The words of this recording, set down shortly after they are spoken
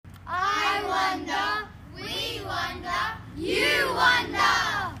Wonder!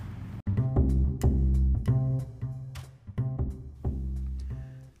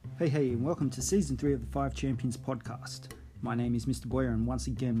 Hey, and welcome to Season 3 of the 5 Champions podcast. My name is Mr. Boyer, and once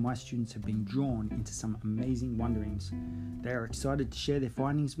again, my students have been drawn into some amazing wonderings. They are excited to share their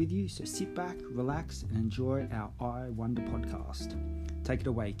findings with you, so sit back, relax, and enjoy our I Wonder podcast. Take it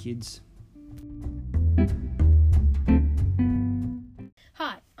away, kids.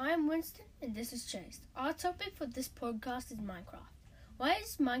 Hi, I'm Winston, and this is Chace. Our topic for this podcast is Minecraft. Why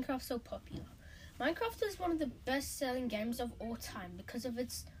is Minecraft so popular? Minecraft is one of the best-selling games of all time because of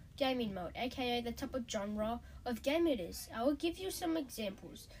its gaming mode, aka the type of genre of game it is. I will give you some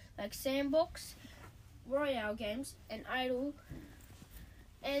examples, like sandbox, royale games, and idle.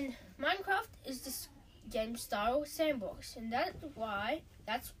 And Minecraft is this game style sandbox, and that's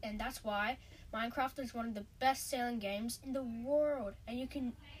why Minecraft is one of the best-selling games in the world.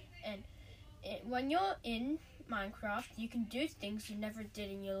 When you're in Minecraft, you can do things you never did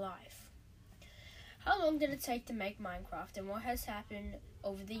in your life. How long did it take to make Minecraft, and what has happened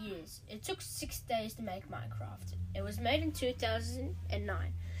over the years? It took 6 days to make Minecraft. It was made in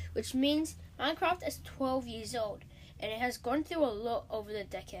 2009, which means Minecraft is 12 years old, and it has gone through a lot over the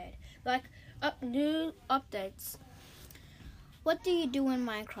decade, like new updates. What do you do in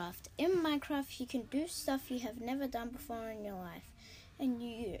Minecraft? In Minecraft, you can do stuff you have never done before in your life, and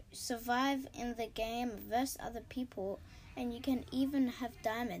you survive in the game versus other people. And you can even have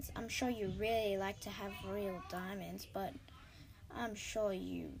diamonds. I'm sure you really like to have real diamonds, but I'm sure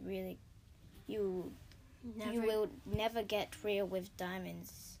you will never get real with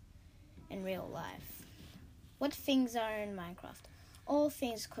diamonds in real life. What things are in Minecraft? All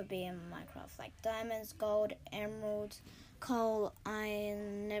things could be in Minecraft, like diamonds, gold, emeralds, coal,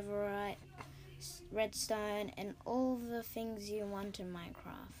 iron, netherite, redstone, and all the things you want in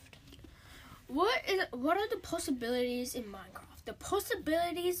Minecraft. What are the possibilities in Minecraft? The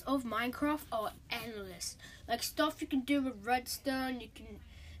possibilities of Minecraft are endless. Like stuff you can do with redstone,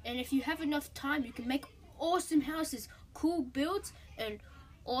 and if you have enough time, you can make awesome houses, cool builds, and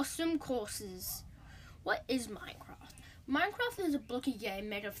awesome courses. What is Minecraft? Minecraft is a blocky game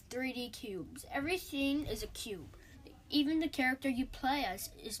made of 3D cubes. Everything is a cube. Even the character you play as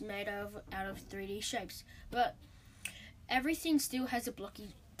is made out of 3D shapes, but everything still has a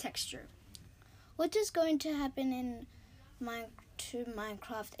blocky texture. What is going to happen in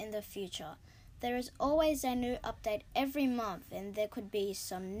Minecraft in the future? There is always a new update every month, and there could be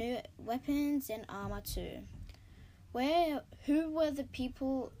some new weapons and armor too. Who were the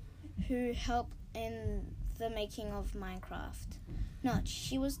people who helped in the making of Minecraft? Notch.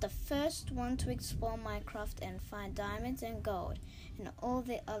 She was the first one to explore Minecraft and find diamonds and gold and all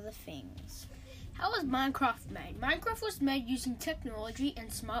the other things. How was Minecraft made? Minecraft was made using technology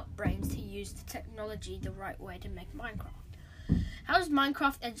and smart brains to use the technology the right way to make Minecraft. How is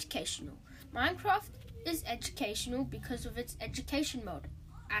Minecraft educational? Minecraft is educational because of its education mode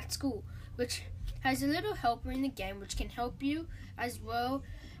at school, which has a little helper in the game which can help you as well.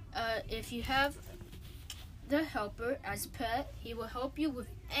 If you have the helper as a pet, he will help you with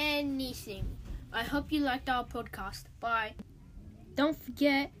anything. I hope you liked our podcast. Bye. Don't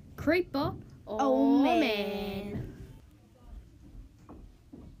forget, Creeper. Oh, man.